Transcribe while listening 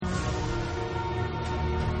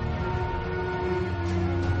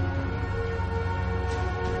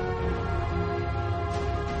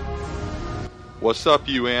What's up,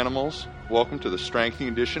 you animals? Welcome to the Strength and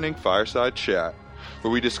Conditioning Fireside Chat,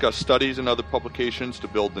 where we discuss studies and other publications to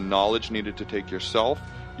build the knowledge needed to take yourself,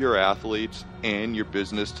 your athletes, and your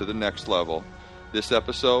business to the next level. This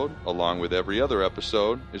episode, along with every other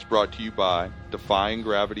episode, is brought to you by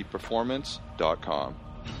DefyingGravityPerformance.com.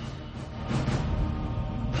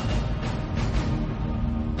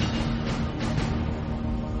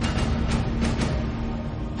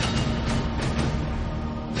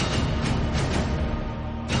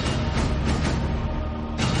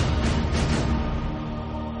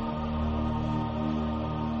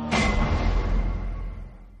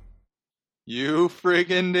 You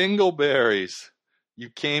friggin' dingleberries. You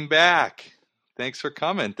came back. Thanks for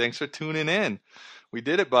coming. Thanks for tuning in. We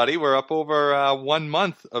did it, buddy. We're up over 1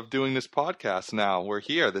 month of doing this podcast now. We're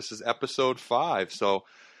here. This is episode 5. So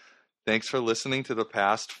thanks for listening to the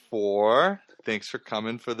past 4. Thanks for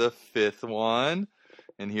coming for the 5th one.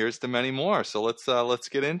 And here's to many more. So let's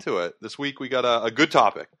get into it. This week we got a good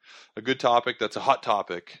topic. A good topic that's a hot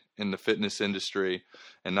topic in the fitness industry,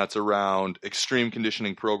 and that's around extreme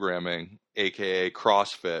conditioning programming, aka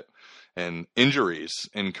CrossFit, and injuries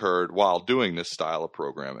incurred while doing this style of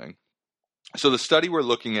programming. So the study we're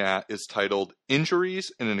looking at is titled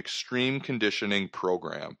Injuries in an Extreme Conditioning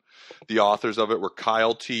Program. The authors of it were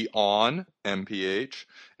Kyle T. Ahn, MPH,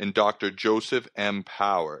 and Dr. Joseph M.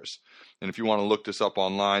 Powers. And if you want to look this up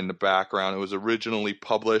online, the background, it was originally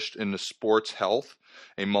published in the Sports Health,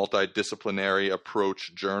 a multidisciplinary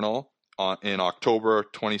approach journal, in October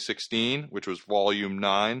 2016, which was volume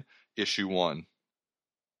 9, issue 1.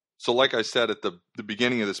 So like I said at the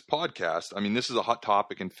beginning of this podcast, I mean, this is a hot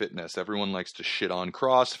topic in fitness. Everyone likes to shit on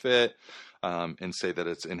CrossFit and say that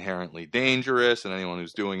it's inherently dangerous and anyone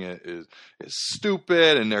who's doing it is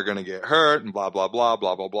stupid and they're going to get hurt and blah, blah, blah,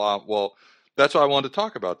 blah, blah, blah. Well, that's why I wanted to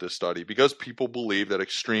talk about this study, because people believe that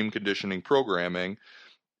extreme conditioning programming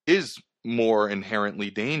is more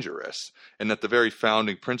inherently dangerous, and that the very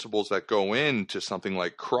founding principles that go into something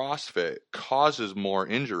like CrossFit causes more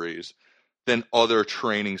injuries than other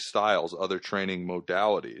training styles, other training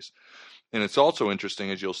modalities. And it's also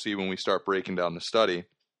interesting, as you'll see when we start breaking down the study,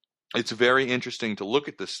 it's very interesting to look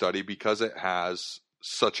at this study because it has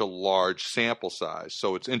such a large sample size.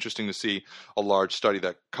 So it's interesting to see a large study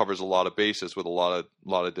that covers a lot of bases with a lot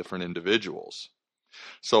of different individuals.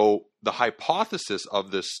 So the hypothesis of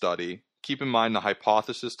this study, keep in mind the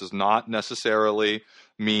hypothesis does not necessarily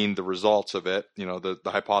mean the results of it. You know, the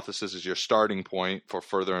hypothesis is your starting point for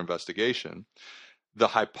further investigation. The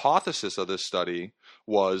hypothesis of this study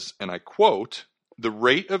was, and I quote, "The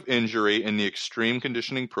rate of injury in the extreme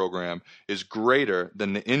conditioning program is greater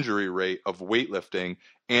than the injury rate of weightlifting,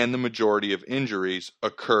 and the majority of injuries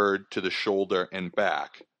occurred to the shoulder and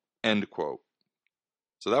back." End quote.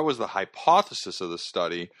 So that was the hypothesis of the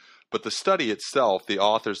study, but the study itself, the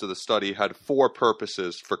authors of the study had 4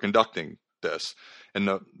 purposes for conducting this. And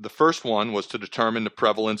the first one was to determine the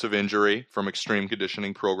prevalence of injury from extreme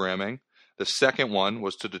conditioning programming. The second one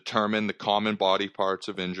was to determine the common body parts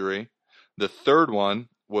of injury. The third one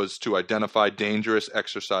was to identify dangerous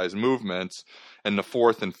exercise movements. And the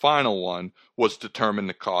fourth and final one was to determine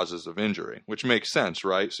the causes of injury, which makes sense,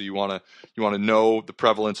 right? So you want to know the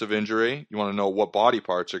prevalence of injury. You want to know what body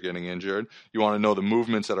parts are getting injured. You want to know the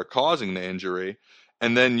movements that are causing the injury.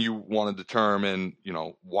 And then you want to determine,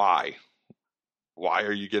 why. Why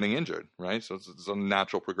are you getting injured, right? So it's a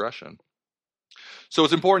natural progression. So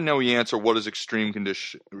it's important that we answer what is extreme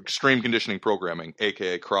conditioning programming,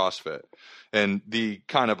 aka CrossFit. And the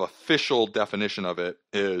kind of official definition of it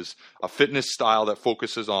is a fitness style that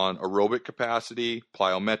focuses on aerobic capacity,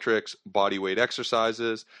 plyometrics, body weight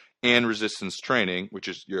exercises, and resistance training, which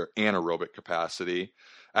is your anaerobic capacity,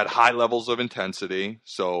 at high levels of intensity.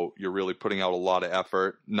 So you're really putting out a lot of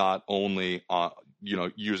effort, not only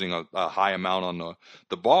using a high amount on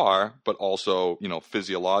the bar, but also,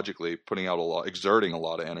 physiologically putting out exerting a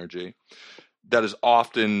lot of energy. That is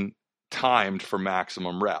often timed for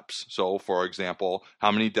maximum reps. So for example,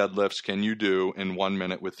 how many deadlifts can you do in 1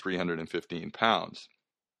 minute with 315 pounds?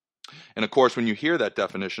 And of course, when you hear that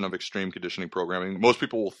definition of extreme conditioning programming, most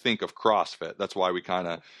people will think of CrossFit. That's why we kind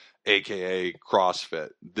of AKA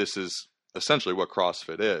CrossFit. This is essentially what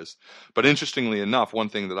CrossFit is. But interestingly enough, one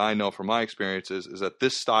thing that I know from my experience is that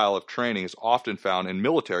this style of training is often found in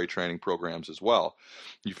military training programs as well.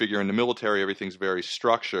 You figure in the military, everything's very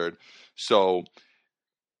structured. So,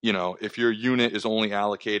 if your unit is only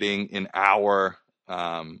allocating an hour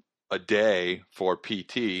a day for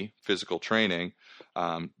PT, physical training,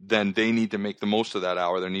 then they need to make the most of that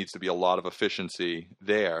hour. There needs to be a lot of efficiency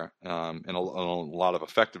there, and a lot of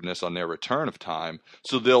effectiveness on their return of time.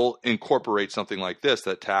 So they'll incorporate something like this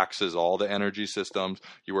that taxes all the energy systems.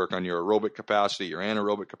 You work on your aerobic capacity, your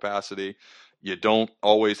anaerobic capacity. You don't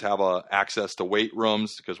always have access to weight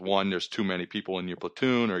rooms because, one, there's too many people in your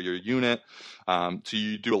platoon or your unit. So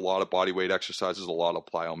you do a lot of body weight exercises, a lot of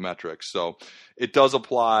plyometrics. So it does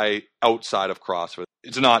apply outside of CrossFit.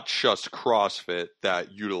 It's not just CrossFit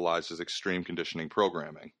that utilizes extreme conditioning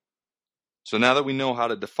programming. So now that we know how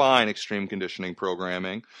to define extreme conditioning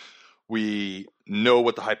programming, we know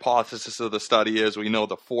what the hypothesis of the study is. We know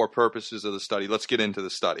the 4 purposes of the study. Let's get into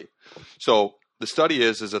the study. So the study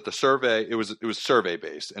is that the survey, it was survey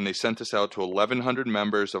based, and they sent this out to 1,100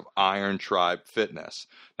 members of Iron Tribe Fitness.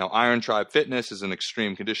 Now, Iron Tribe Fitness is an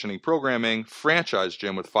extreme conditioning programming franchise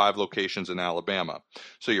gym with 5 locations in Alabama.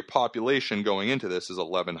 So your population going into this is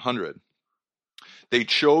 1,100. They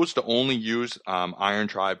chose to only use Iron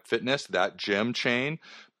Tribe Fitness, that gym chain,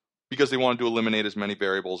 because they wanted to eliminate as many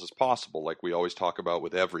variables as possible, like we always talk about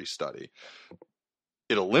with every study.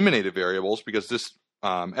 It eliminated variables because this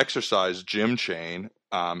exercise gym chain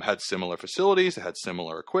had similar facilities, it had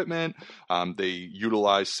similar equipment, they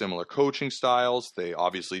utilized similar coaching styles, they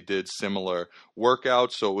obviously did similar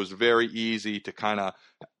workouts, so it was very easy to kind of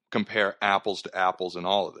compare apples to apples in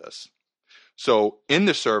all of this. So in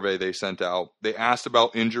the survey they sent out, they asked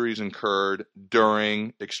about injuries incurred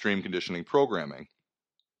during extreme conditioning programming.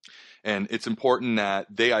 And it's important that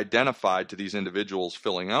they identified to these individuals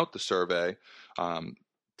filling out the survey,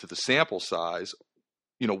 to the sample size,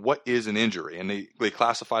 what is an injury? And they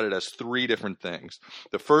classified it as 3 different things.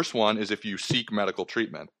 The first one is if you seek medical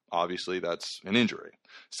treatment. Obviously, that's an injury.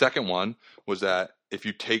 Second one was that if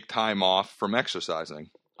you take time off from exercising.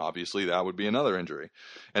 Obviously, that would be another injury.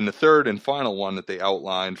 And the third and final one that they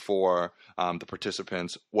outlined for the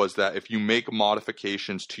participants was that if you make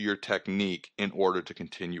modifications to your technique in order to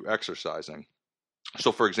continue exercising.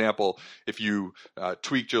 So, for example, if you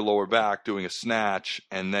tweaked your lower back doing a snatch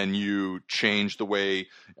and then you changed the way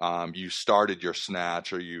you started your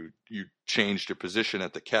snatch, or you changed your position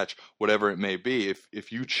at the catch, whatever it may be,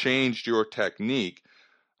 if you changed your technique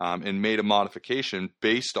and made a modification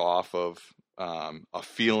based off of a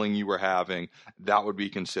feeling you were having, that would be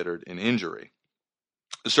considered an injury.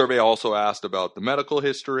 The survey also asked about the medical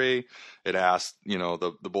history. It asked,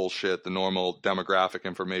 the bullshit, the normal demographic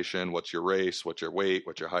information, what's your race, what's your weight,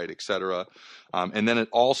 what's your height, etc. And then it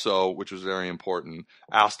also, which was very important,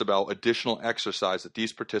 asked about additional exercise that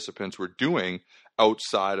these participants were doing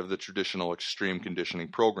outside of the traditional extreme conditioning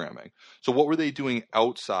programming. So what were they doing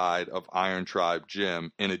outside of Iron Tribe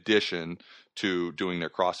Gym in addition to doing their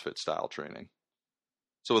CrossFit style training?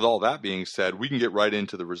 So with all that being said, we can get right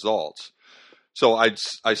into the results. So I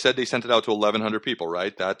said they sent it out to 1,100 people,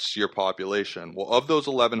 right? That's your population. Well, of those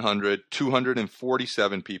 1,100,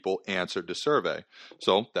 247 people answered the survey.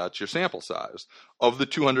 So that's your sample size. Of the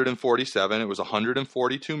 247, it was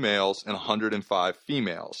 142 males and 105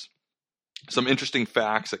 females. Some interesting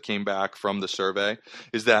facts that came back from the survey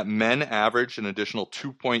is that men averaged an additional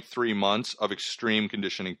 2.3 months of extreme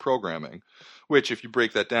conditioning programming, which, if you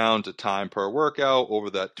break that down to time per workout over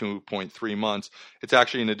that 2.3 months, it's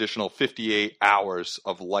actually an additional 58 hours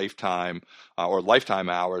of lifetime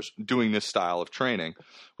hours doing this style of training,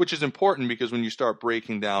 which is important because when you start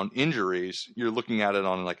breaking down injuries, you're looking at it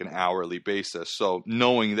on like an hourly basis. So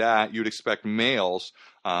knowing that, you'd expect males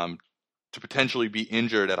to potentially be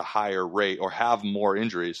injured at a higher rate or have more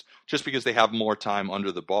injuries just because they have more time under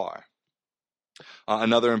the bar.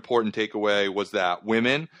 Another important takeaway was that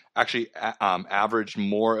women actually averaged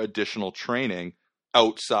more additional training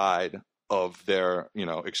outside of their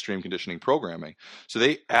extreme conditioning programming. So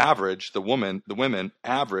they averaged, the women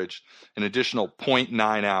averaged an additional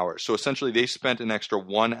 0.9 hours. So essentially they spent an extra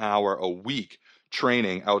 1 hour a week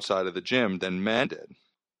training outside of the gym than men did.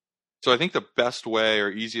 So I think the best way or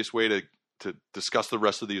easiest way to discuss the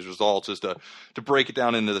rest of these results is to break it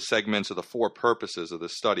down into the segments of the 4 purposes of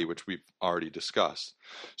this study, which we've already discussed.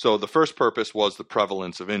 So the first purpose was the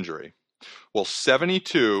prevalence of injury. Well,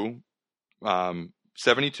 72 of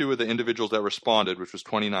the individuals that responded, which was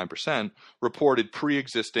 29%, reported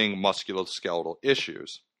pre-existing musculoskeletal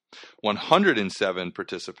issues. 107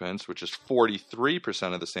 participants, which is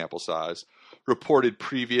 43% of the sample size, reported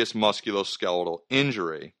previous musculoskeletal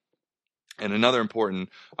injury. And another important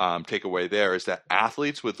takeaway there is that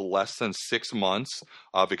athletes with less than 6 months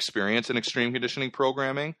of experience in extreme conditioning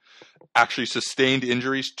programming actually sustained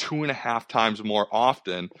injuries 2.5 times more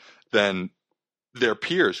often than their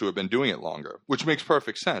peers who have been doing it longer, which makes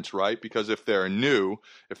perfect sense, right? Because if they're a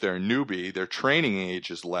newbie, their training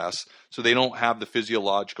age is less, so they don't have the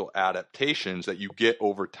physiological adaptations that you get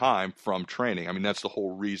over time from training. I mean, that's the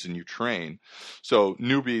whole reason you train. So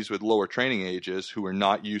newbies with lower training ages who are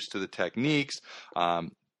not used to the techniques,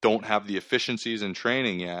 don't have the efficiencies in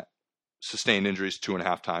training yet, sustain injuries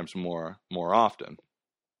 2.5 times more often.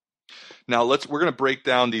 Now we're going to break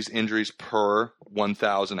down these injuries per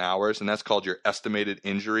 1,000 hours, and that's called your estimated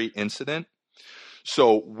injury incident.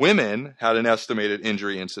 So women had an estimated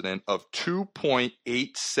injury incident of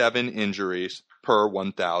 2.87 injuries per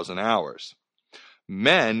 1,000 hours.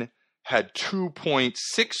 Men had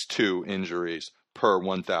 2.62 injuries per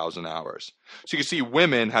 1,000 hours. So you can see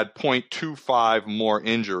women had 0.25 more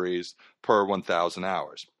injuries per 1,000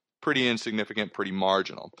 hours. Pretty insignificant, pretty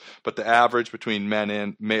marginal. But the average between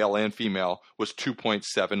male and female was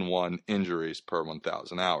 2.71 injuries per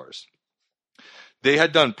 1,000 hours. They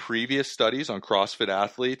had done previous studies on CrossFit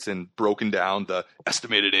athletes and broken down the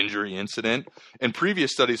estimated injury incident, and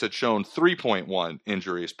previous studies had shown 3.1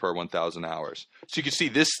 injuries per 1,000 hours. So you can see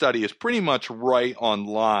this study is pretty much right on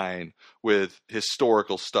line with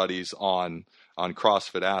historical studies on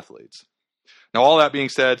CrossFit athletes. Now, all that being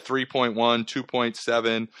said, 3.1,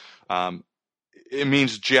 2.7, it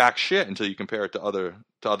means jack shit until you compare it to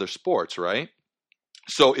other sports, right?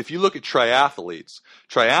 So if you look at triathletes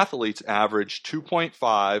average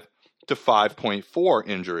 2.5 to 5.4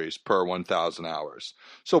 injuries per 1,000 hours.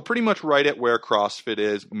 So pretty much right at where CrossFit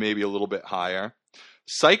is, maybe a little bit higher.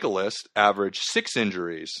 Cyclists average 6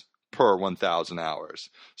 injuries per 1,000 hours.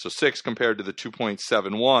 So 6 compared to the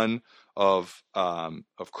 2.71 of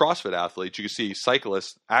CrossFit athletes. You can see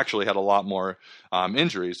cyclists actually had a lot more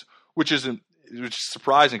injuries, which is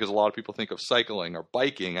surprising because a lot of people think of cycling or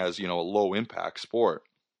biking as, a low impact sport.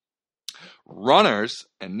 Runners,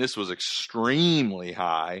 and this was extremely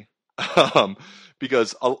high,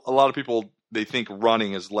 because a lot of people, they think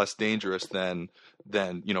running is less dangerous than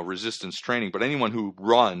resistance training. But anyone who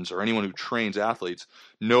runs or anyone who trains athletes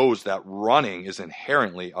knows that running is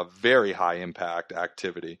inherently a very high impact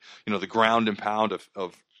activity. The ground and pound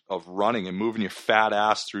of running and moving your fat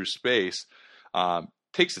ass through space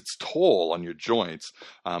takes its toll on your joints.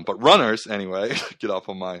 But runners, anyway, get off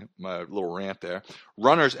on my little rant there.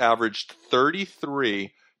 Runners averaged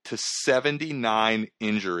 33 to 79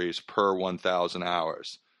 injuries per 1,000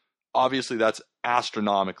 hours. Obviously, that's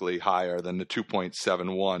astronomically higher than the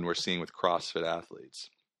 2.71 we're seeing with CrossFit athletes.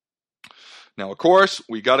 Now, of course,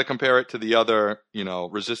 we got to compare it to the other,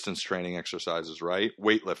 resistance training exercises, right?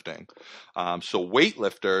 Weightlifting. So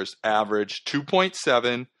weightlifters average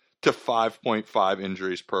 2.7 to 5.5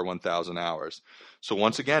 injuries per 1,000 hours. So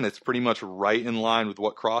once again, it's pretty much right in line with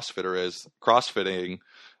what CrossFit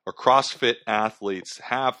athletes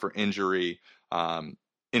have for injury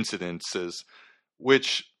incidences,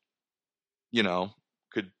 which,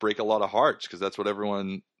 could break a lot of hearts because that's what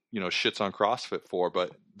everyone, shits on CrossFit for.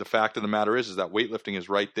 But the fact of the matter is that weightlifting is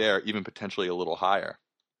right there, even potentially a little higher.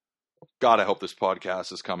 God, I hope this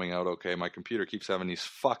podcast is coming out okay. My computer keeps having these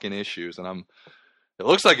fucking issues, and it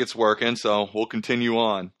looks like it's working, so we'll continue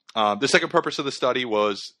on. The second purpose of the study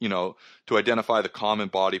was, to identify the common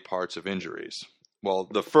body parts of injuries. Well,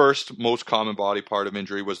 the first most common body part of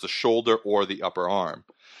injury was the shoulder or the upper arm.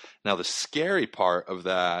 Now, the scary part of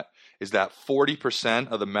that is that 40%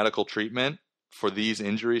 of the medical treatment for these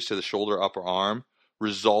injuries to the shoulder, upper arm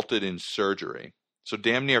resulted in surgery. So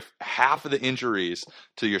damn near half of the injuries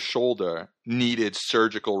to your shoulder needed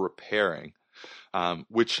surgical repairing,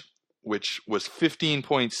 which was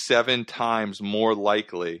 15.7 times more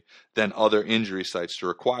likely than other injury sites to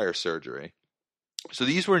require surgery. So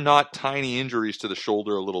these were not tiny injuries to the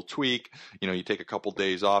shoulder, a little tweak, you take a couple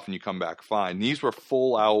days off and you come back fine. These were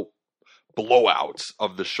full out blowouts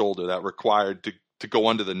of the shoulder that required to go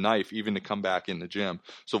under the knife even to come back in the gym.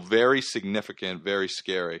 So very significant, very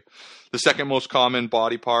scary. The second most common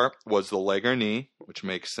body part was the leg or knee, which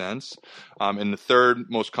makes sense. And the third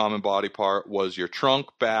most common body part was your trunk,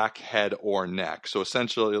 back, head, or neck. So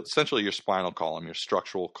essentially your spinal column, your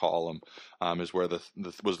structural column, is where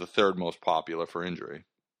was the third most popular for injury.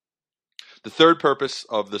 The third purpose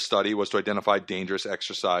of the study was to identify dangerous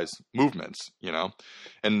exercise movements,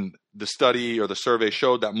 and the study or the survey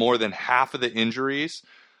showed that more than half of the injuries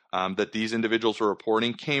that these individuals were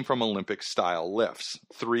reporting came from Olympic style lifts.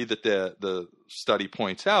 3 that the study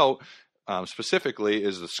points out specifically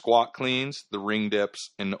is the squat cleans, the ring dips,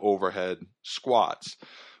 and the overhead squats,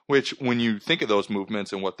 which when you think of those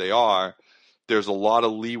movements and what they are, there's a lot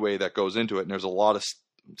of leeway that goes into it, and there's a lot of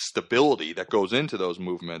stability that goes into those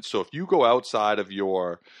movements. So if you go outside of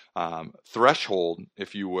your threshold,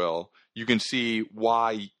 if you will, you can see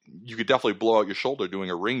why you could definitely blow out your shoulder doing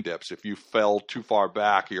a ring dips. If you fell too far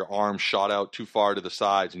back, or your arm shot out too far to the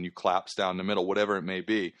sides and you collapse down the middle, whatever it may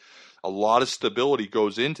be. A lot of stability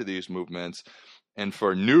goes into these movements. And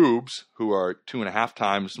for noobs who are 2.5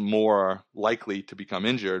 times more likely to become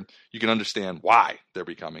injured, you can understand why they're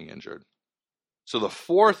becoming injured. So the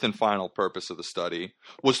fourth and final purpose of the study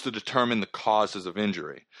was to determine the causes of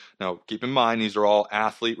injury. Now, keep in mind, these are all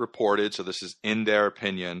athlete reported, so this is in their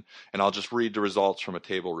opinion, and I'll just read the results from a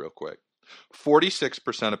table real quick.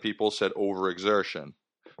 46% of people said overexertion.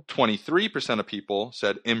 23% of people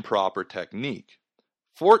said improper technique.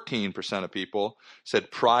 14% of people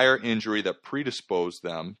said prior injury that predisposed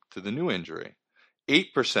them to the new injury.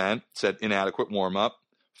 8% said inadequate warm-up.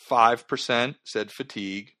 5% said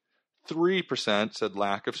fatigue. 3% said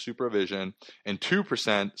lack of supervision, and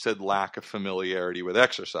 2% said lack of familiarity with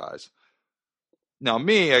exercise. Now,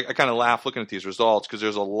 I kind of laugh looking at these results because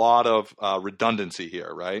there's a lot of redundancy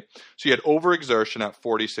here, right? So you had overexertion at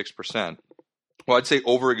 46%. Well, I'd say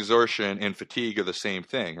overexertion and fatigue are the same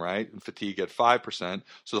thing, right? And fatigue at 5%.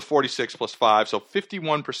 So the 46 plus 5, so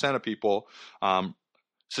 51% of people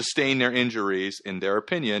sustain their injuries, in their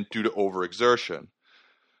opinion, due to overexertion.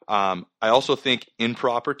 I also think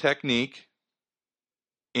improper technique,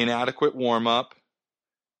 inadequate warm-up,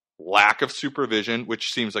 lack of supervision, which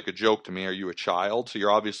seems like a joke to me. Are you a child? So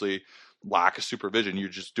you're obviously lack of supervision. You're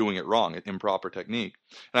just doing it wrong, improper technique.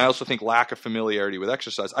 And I also think lack of familiarity with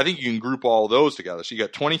exercise. I think you can group all those together. So you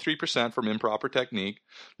got 23% from improper technique.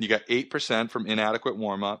 You got 8% from inadequate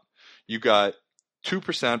warm-up. You got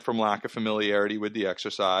 2% from lack of familiarity with the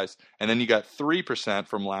exercise, and then you got 3%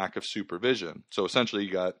 from lack of supervision. So essentially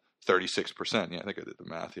you got 36%. Yeah, I think I did the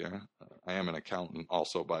math here. I am an accountant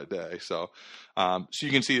also by day. So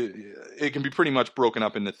you can see it can be pretty much broken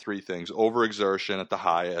up into three things: overexertion at the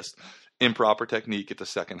highest, improper technique at the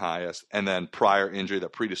second highest, and then prior injury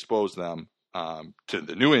that predisposed them to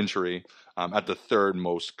the new injury at the third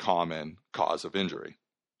most common cause of injury.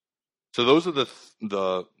 So those are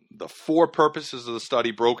the four purposes of the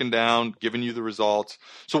study broken down, giving you the results.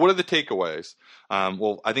 So what are the takeaways?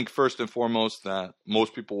 Well, I think first and foremost that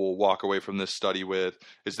most people will walk away from this study with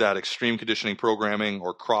is that extreme conditioning programming,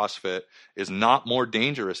 or CrossFit, is not more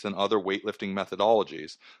dangerous than other weightlifting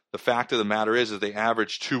methodologies. The fact of the matter is they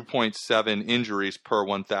average 2.7 injuries per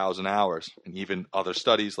 1,000 hours. And even other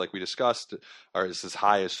studies, like we discussed, are as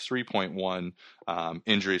high as 3.1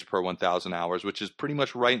 injuries per 1,000 hours, which is pretty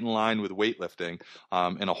much right in line with weightlifting,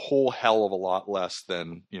 and a whole hell of a lot less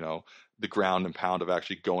than, the ground and pound of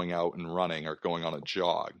actually going out and running or going on a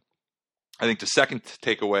jog. I think the second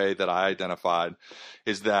takeaway that I identified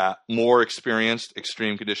is that more experienced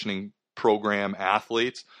extreme conditioning program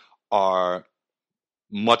athletes are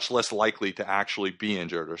much less likely to actually be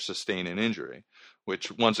injured or sustain an injury,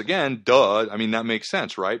 which once again, that makes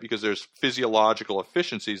sense, right? Because there's physiological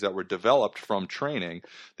efficiencies that were developed from training.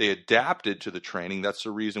 They adapted to the training. That's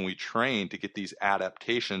the reason we train, to get these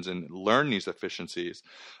adaptations and learn these efficiencies.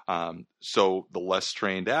 So the less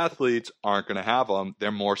trained athletes aren't going to have them.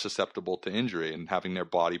 They're more susceptible to injury and having their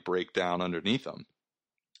body break down underneath them.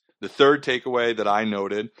 The third takeaway that I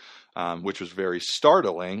noted, which was very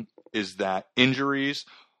startling, is that injuries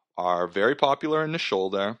are very popular in the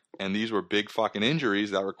shoulder, and these were big fucking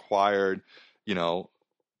injuries that required,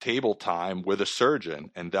 table time with a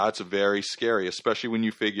surgeon, and that's very scary, especially when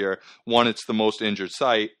you figure, one, it's the most injured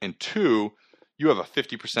site, and two, you have a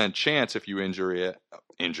 50% chance if you injure it.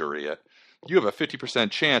 You have a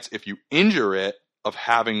 50% chance if you injure it of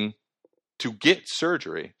having to get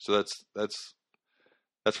surgery. So that's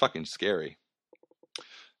fucking scary.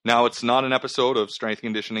 Now, it's not an episode of Strength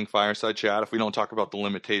Conditioning Fireside Chat if we don't talk about the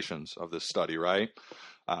limitations of this study, right?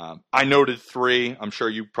 I noted 3. I'm sure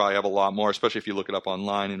you probably have a lot more, especially if you look it up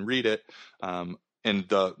online and read it. And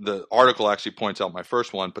the article actually points out my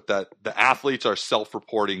first one, but that the athletes are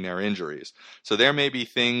self-reporting their injuries. So there may be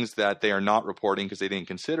things that they are not reporting because they didn't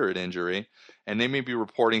consider it injury, and they may be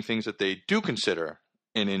reporting things that they do consider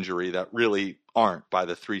an injury that really aren't by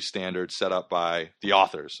the 3 standards set up by the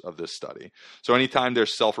authors of this study. So anytime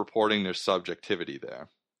there's self-reporting, there's subjectivity there.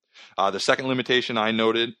 The second limitation I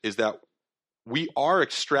noted is that we are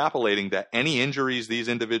extrapolating that any injuries these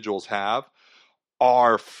individuals have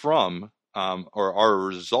are from or are a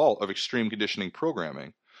result of extreme conditioning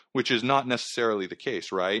programming, which is not necessarily the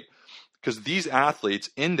case, right? Because these athletes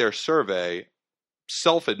in their survey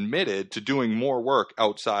self-admitted to doing more work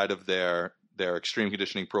outside of their extreme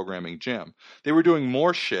conditioning programming gym. They were doing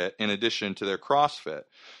more shit in addition to their CrossFit.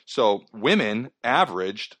 So women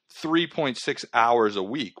averaged 3.6 hours a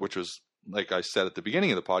week, which was like I said at the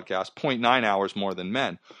beginning of the podcast, 0.9 hours more than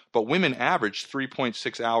men. But women average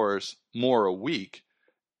 3.6 hours more a week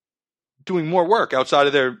doing more work outside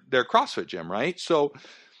of their CrossFit gym, right? So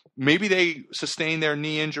maybe they sustain their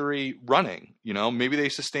knee injury running, maybe they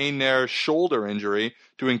sustain their shoulder injury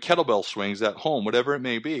doing kettlebell swings at home, whatever it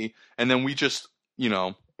may be. And then we just,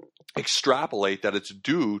 extrapolate that it's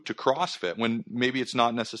due to CrossFit when maybe it's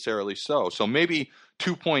not necessarily so. So maybe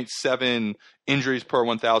 2.7 injuries per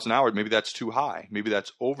 1,000 hours, maybe that's too high. Maybe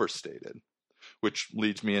that's overstated, which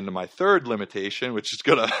leads me into my third limitation, which is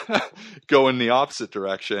going to go in the opposite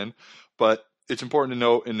direction. But it's important to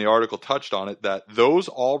note, in the article touched on it, that those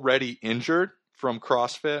already injured from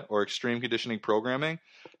CrossFit or extreme conditioning programming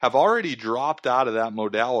have already dropped out of that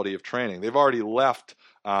modality of training. They've already left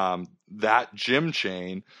that gym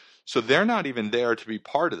chain. So they're not even there to be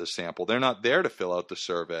part of the sample. They're not there to fill out the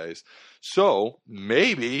surveys. So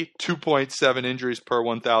maybe 2.7 injuries per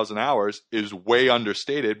 1,000 hours is way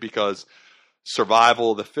understated, because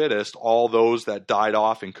survival of the fittest, all those that died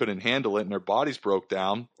off and couldn't handle it and their bodies broke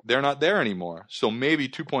down, they're not there anymore. So maybe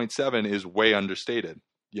 2.7 is way understated.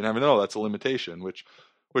 You never know. That's a limitation, which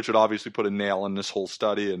would obviously put a nail in this whole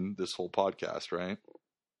study and this whole podcast, right?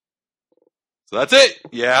 So that's it,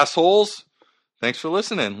 you assholes. Thanks for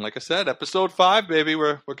listening. Like I said, episode 5, baby.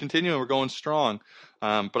 We're continuing. We're going strong.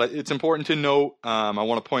 But it's important to note, I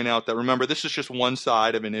want to point out that, remember, this is just one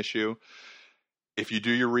side of an issue. If you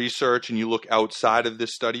do your research and you look outside of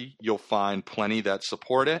this study, you'll find plenty that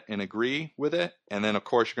support it and agree with it. And then, of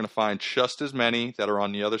course, you're going to find just as many that are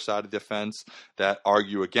on the other side of the fence that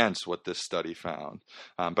argue against what this study found.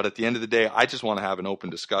 But at the end of the day, I just want to have an open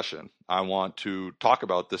discussion. I want to talk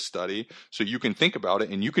about this study so you can think about it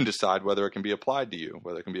and you can decide whether it can be applied to you,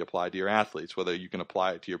 whether it can be applied to your athletes, whether you can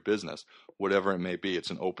apply it to your business, whatever it may be.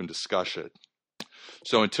 It's an open discussion.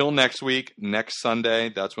 So until next week, next Sunday,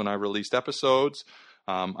 that's when I released episodes.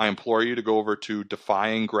 I implore you to go over to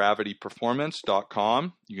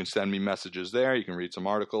defyinggravityperformance.com. You can send me messages there. You can read some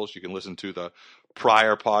articles. You can listen to the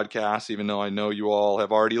prior podcasts, even though I know you all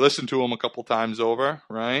have already listened to them a couple times over,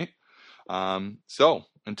 right? So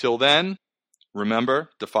until then, remember,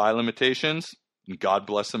 defy limitations, and God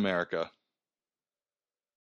bless America.